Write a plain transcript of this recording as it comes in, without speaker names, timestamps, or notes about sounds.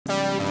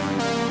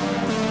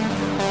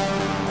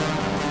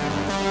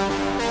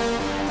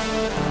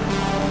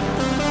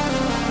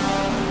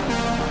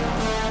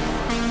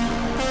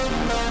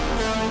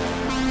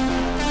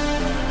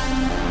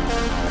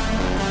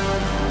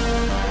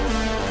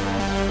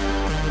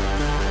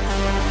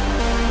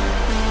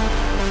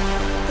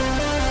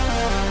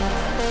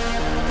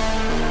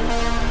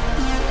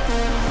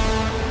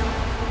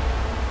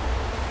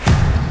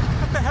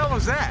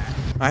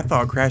I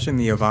thought crashing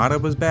the Avata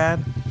was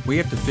bad. We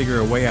have to figure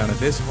a way out of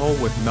this hole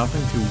with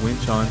nothing to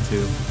winch onto.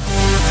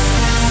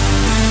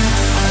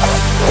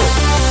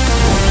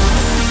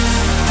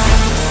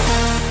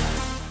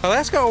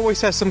 Alaska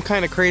always has some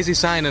kind of crazy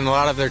sign in a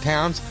lot of their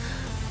towns.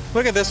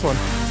 Look at this one.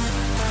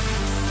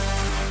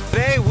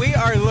 Today we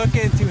are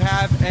looking to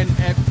have an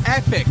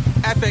epic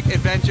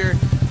adventure.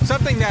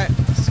 Something that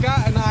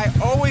Scott and I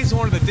always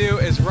wanted to do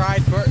is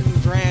ride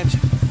Burton's Ranch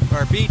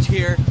or beach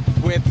here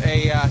with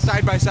a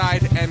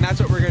side-by-side, and that's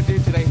what we're gonna do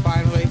today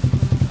finally.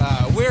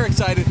 We're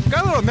excited.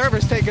 Got a little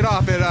nervous taking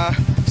off. It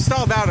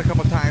stalled out a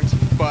couple times,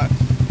 but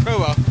oh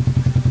well.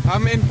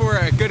 I'm in for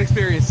a good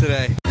experience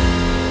today.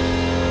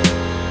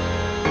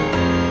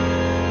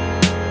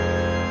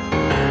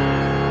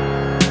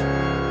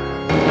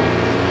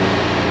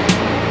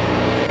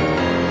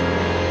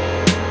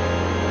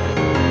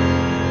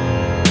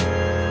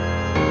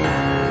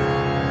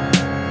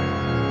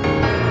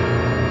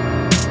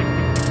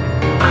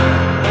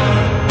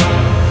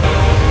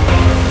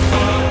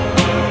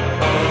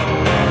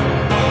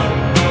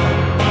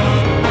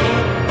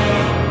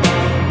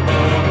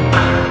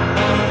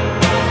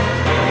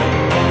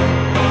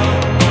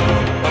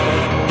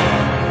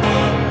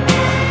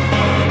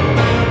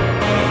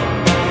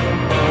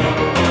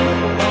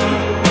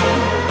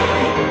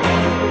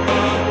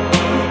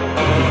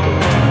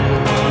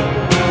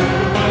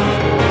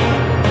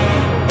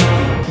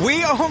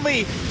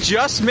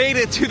 Just made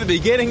it to the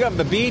beginning of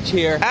the beach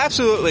here.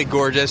 Absolutely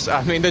gorgeous.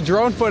 I mean, the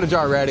drone footage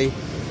already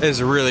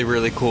is really,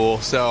 really cool.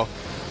 So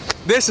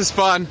this is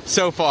fun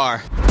so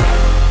far.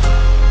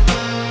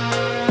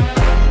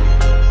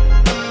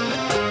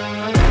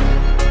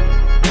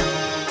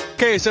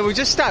 Okay, so we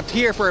just stopped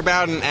here for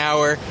about an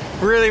hour.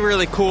 Really,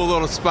 really cool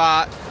little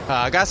spot.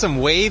 Got some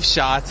wave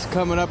shots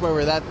coming up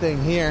over that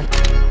thing here.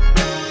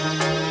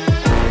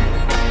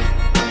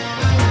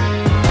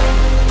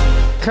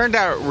 Turned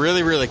out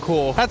really, really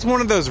cool. That's one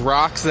of those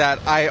rocks that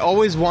I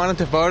always wanted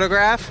to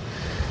photograph,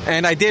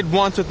 and I did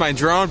once with my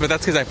drone, but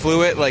that's because I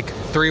flew it like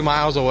 3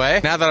 miles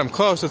away. Now that I'm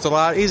close, it's a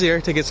lot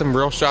easier to get some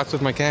real shots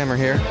with my camera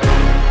here.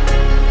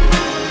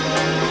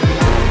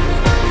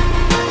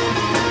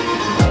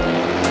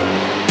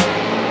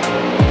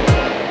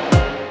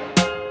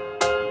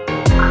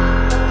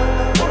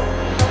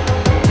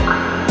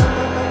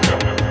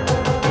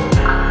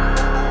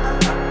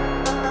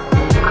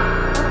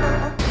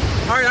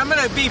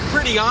 Be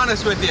pretty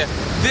honest with you,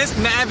 this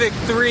Mavic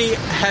 3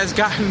 has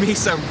gotten me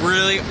some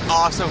really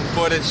awesome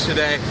footage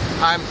today.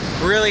 I'm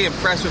really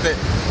impressed with it.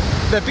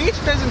 The beach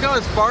doesn't go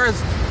as far as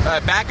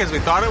back as we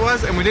thought it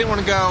was, and we didn't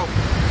want to go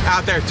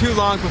out there too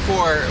long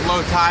before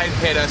low tide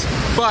hit us,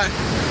 but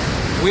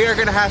we are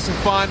going to have some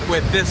fun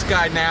with this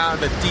guy now,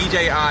 the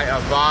DJI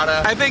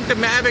Avata. I think the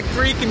Mavic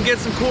 3 can get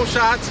some cool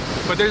shots,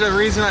 but there's a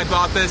reason I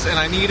bought this, and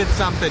I needed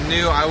something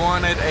new. I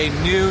wanted a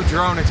new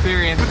drone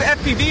experience. But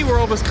the FPV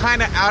world was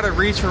kind of out of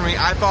reach for me.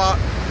 I thought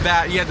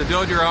that you had to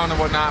build your own and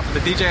whatnot, but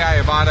the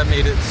DJI Avata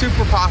made it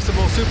super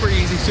possible, super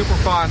easy, super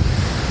fun.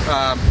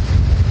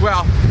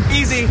 Well,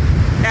 easy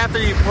after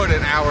you put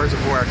in hours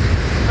of work.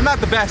 I'm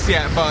not the best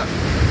yet, but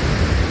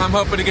I'm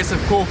hoping to get some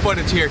cool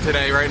footage here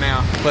today, right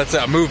now. Let's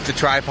move the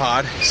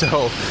tripod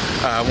so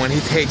when he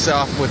takes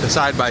off with the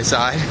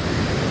side-by-side,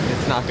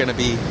 it's not gonna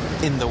be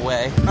in the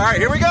way. All right,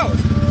 here we go.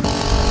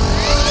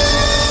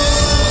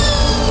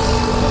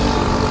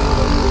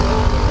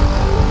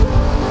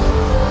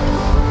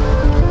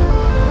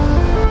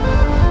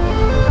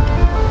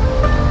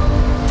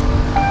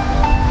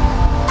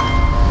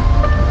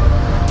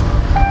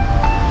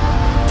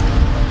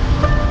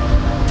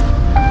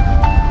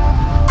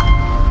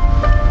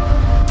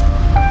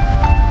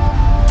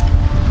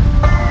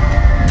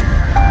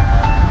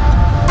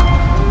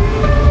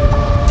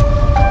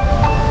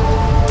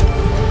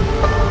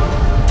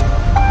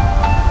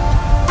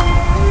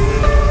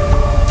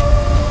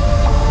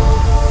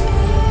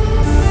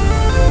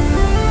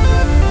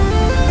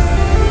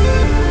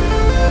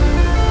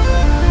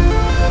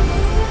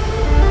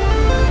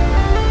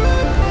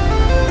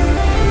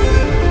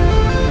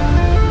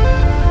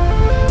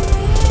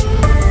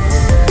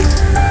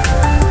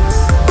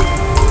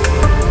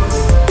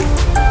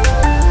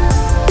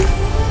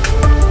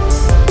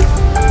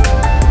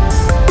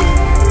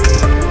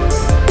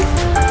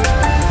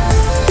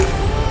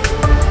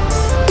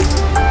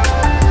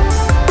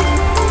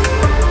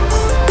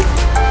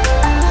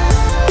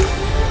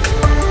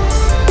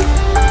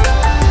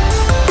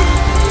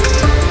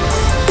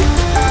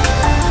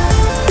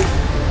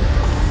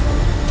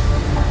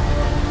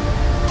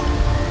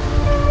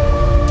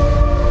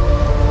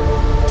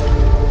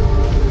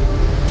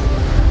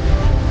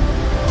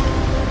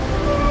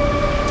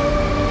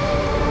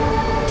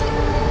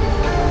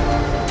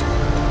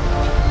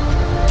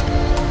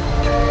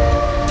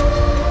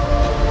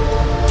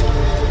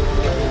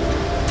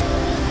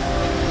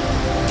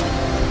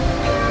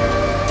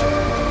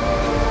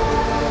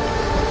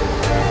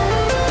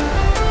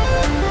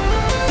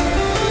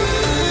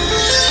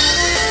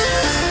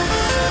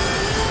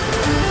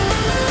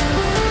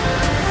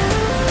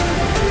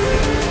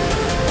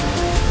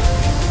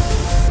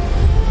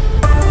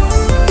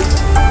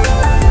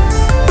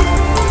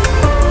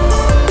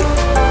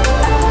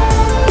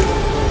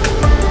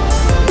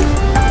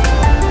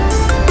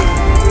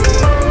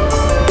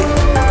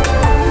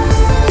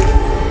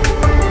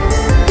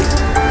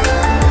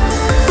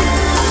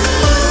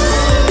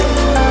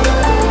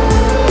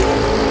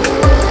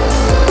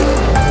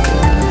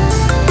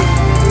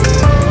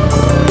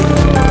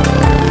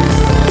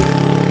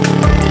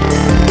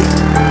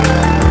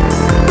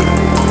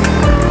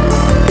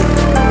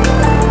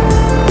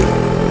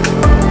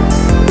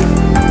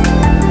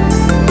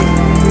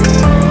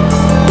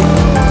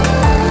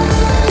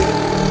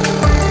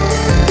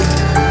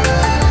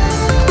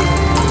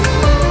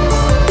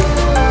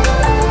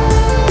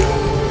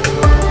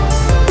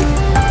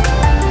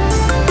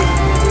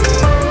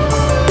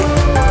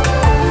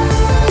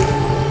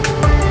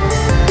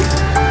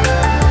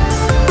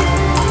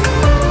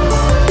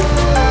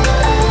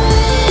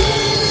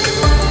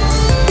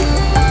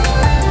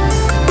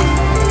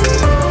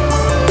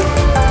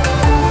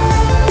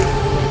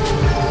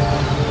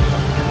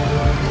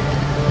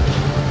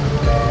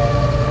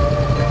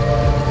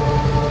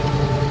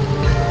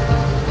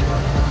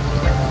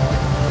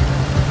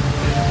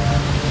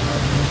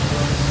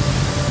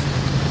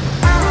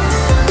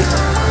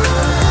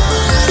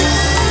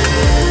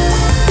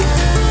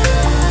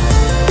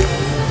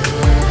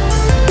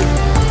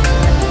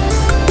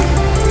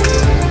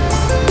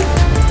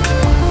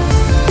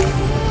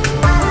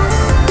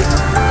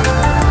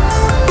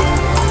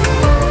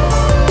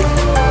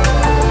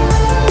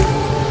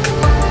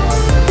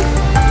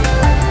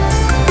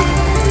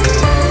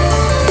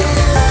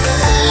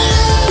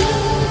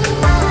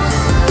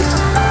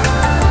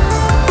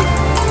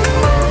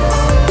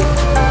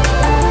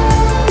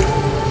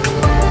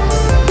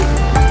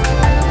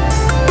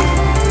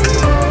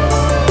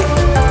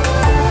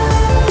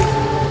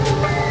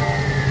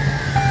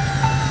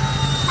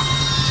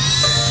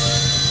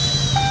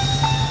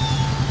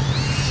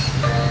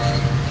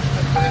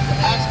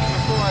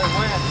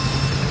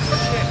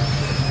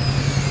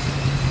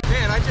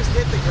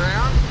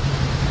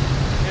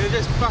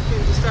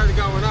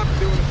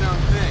 own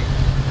thing.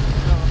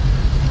 So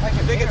I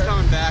think it's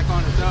coming back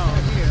on its own.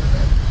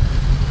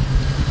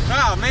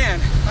 Oh man,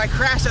 I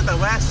crashed at the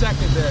last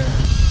second there.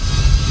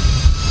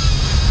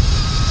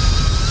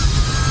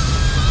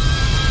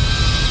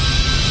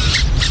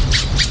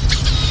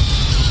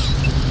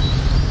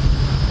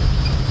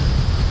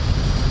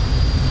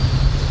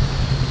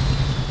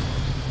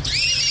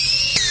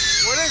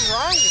 What is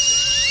wrong with it?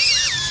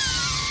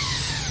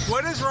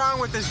 What is wrong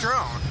with this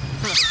drone?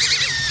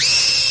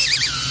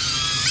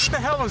 What the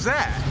hell was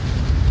that?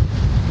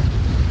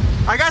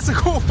 I got some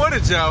cool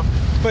footage though,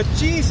 but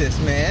Jesus,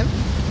 man.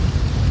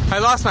 I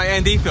lost my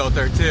ND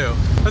filter too.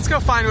 Let's go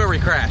find where we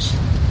crashed.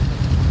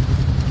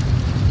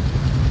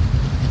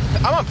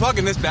 I'm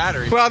unplugging this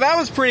battery. Well, that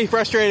was pretty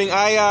frustrating.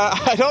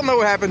 I don't know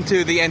what happened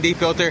to the ND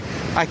filter.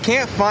 I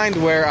can't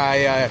find where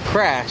I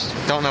crashed.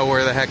 Don't know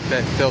where the heck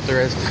that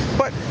filter is.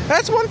 But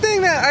that's one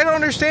thing that I don't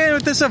understand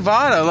with this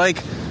Avata. Like,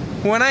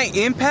 when I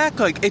impact,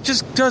 like, it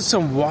just does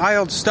some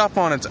wild stuff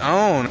on its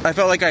own. I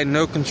felt like I had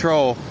no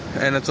control.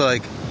 And it's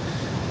like,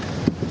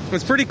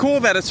 it's pretty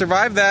cool that it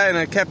survived that and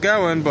it kept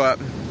going, but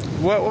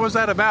what was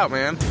that about,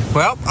 man?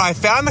 Well, I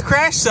found the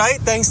crash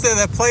site thanks to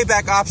the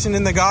playback option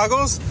in the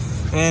goggles.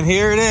 And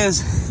here it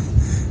is,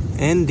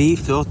 ND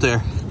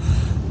filter.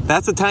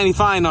 That's a tiny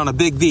find on a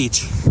big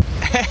beach.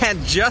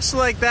 And just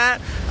like that,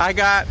 I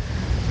got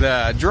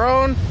the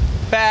drone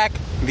back.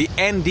 The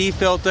ND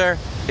filter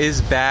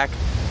is back.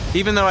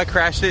 Even though I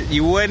crashed it,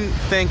 you wouldn't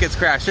think it's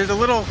crashed. There's a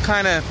little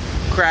kind of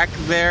crack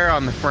there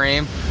on the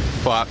frame,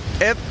 but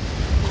it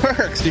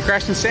works. If you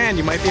crash in sand,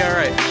 you might be all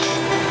right.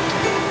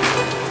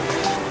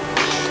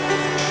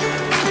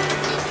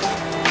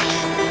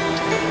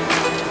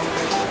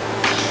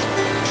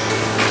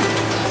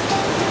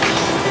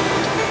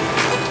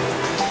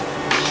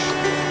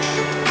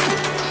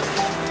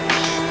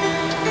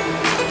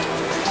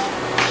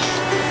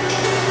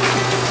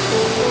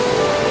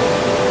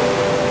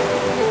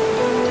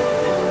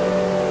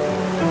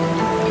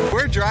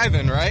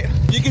 Driving, right?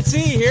 You can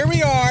see, here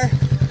we are,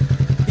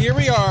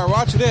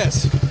 watch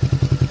this.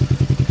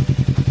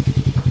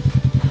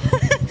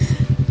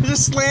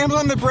 Just slams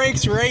on the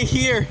brakes right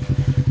here.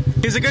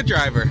 He's a good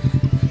driver,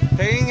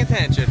 paying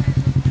attention.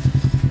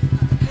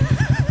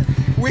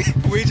 we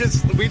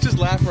just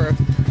laughed for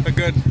a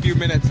good few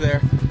minutes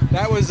there.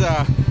 That was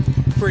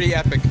pretty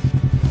epic.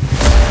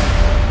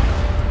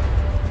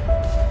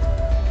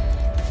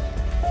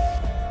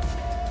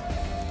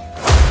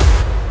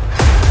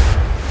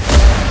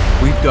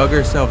 We dug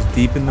ourselves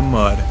deep in the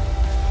mud.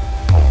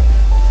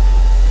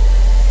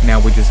 Now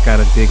we just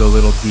gotta dig a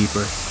little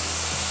deeper.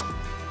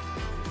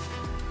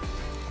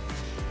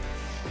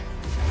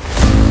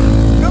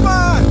 Come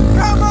on!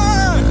 Come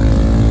on!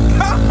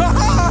 Come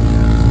on!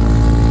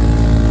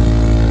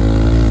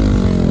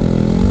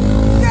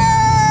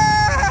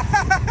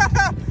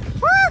 Yeah!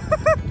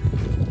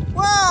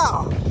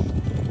 Wow!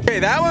 Okay,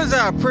 that was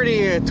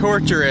pretty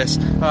torturous.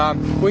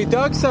 We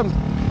dug some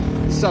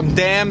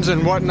dams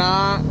and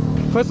whatnot.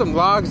 Put some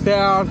logs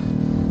down.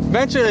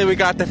 Eventually we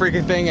got the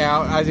freaking thing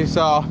out, as you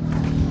saw.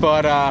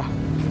 But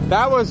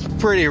that was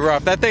pretty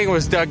rough. That thing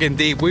was dug in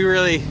deep. We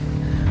really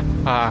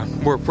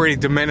were pretty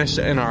diminished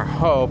in our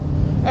hope.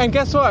 And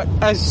guess what?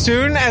 As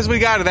soon as we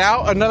got it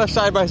out, another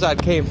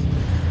side-by-side came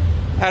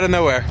out of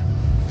nowhere.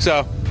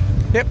 So,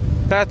 yep,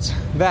 that's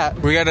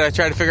that. We gotta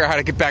try to figure out how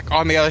to get back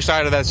on the other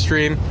side of that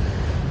stream.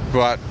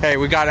 But hey,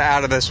 we got it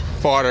out of this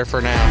water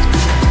for now.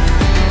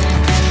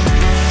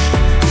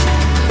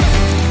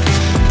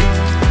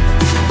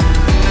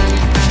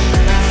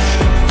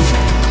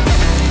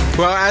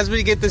 Well, as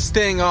we get this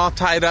thing all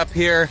tied up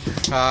here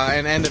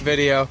and end the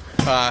video,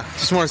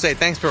 just want to say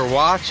thanks for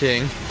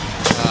watching.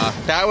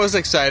 That was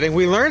exciting.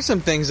 We learned some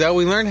things though.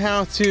 We learned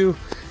how to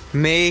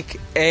make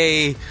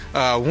a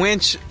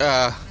winch.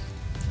 What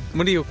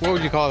would you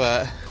call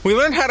that? We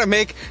learned how to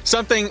make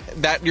something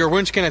that your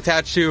winch can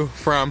attach to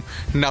from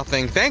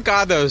nothing. Thank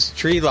God those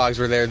tree logs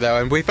were there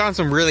though, and we found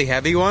some really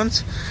heavy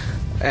ones,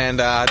 and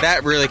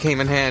that really came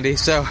in handy.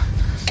 So,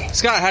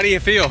 Scott, how do you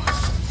feel?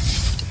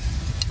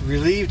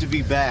 Relieved to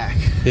be back.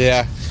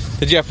 Yeah.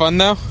 Did you have fun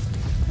though?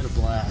 Had a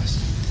blast.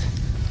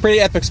 Pretty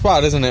epic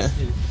spot, isn't it?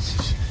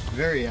 It's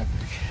very epic.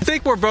 I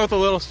think we're both a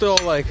little still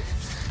like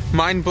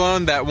mind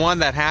blown that one,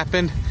 that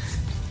happened,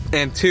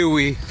 and two,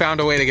 we found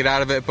a way to get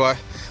out of it, but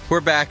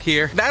we're back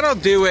here. That'll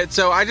do it.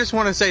 So I just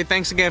want to say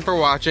thanks again for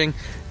watching.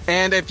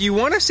 And if you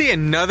want to see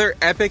another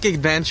epic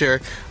adventure,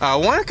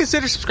 want to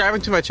consider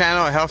subscribing to my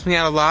channel. It helps me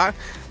out a lot.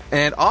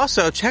 And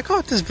also, check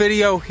out this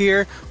video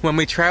here when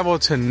we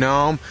traveled to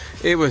Nome.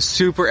 It was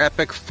super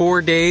epic.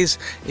 4 days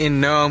in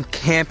Nome,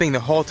 camping the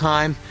whole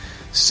time.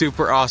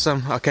 Super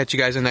awesome. I'll catch you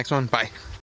guys in the next one. Bye.